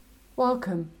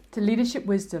Welcome to Leadership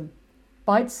Wisdom,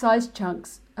 bite-sized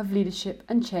chunks of leadership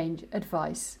and change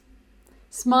advice.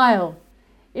 Smile.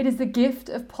 It is the gift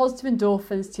of positive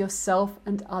endorphins to yourself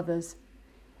and others.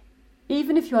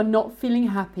 Even if you are not feeling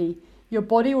happy, your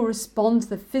body will respond to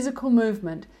the physical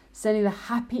movement, sending the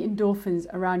happy endorphins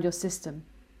around your system.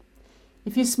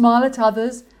 If you smile at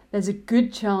others, there's a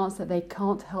good chance that they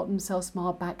can't help themselves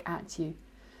smile back at you.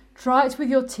 Try it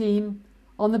with your team,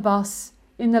 on the bus,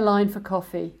 in the line for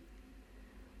coffee.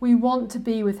 We want to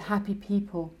be with happy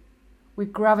people. We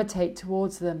gravitate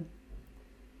towards them.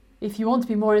 If you want to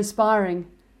be more inspiring,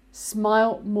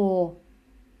 smile more.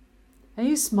 Are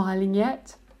you smiling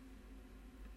yet?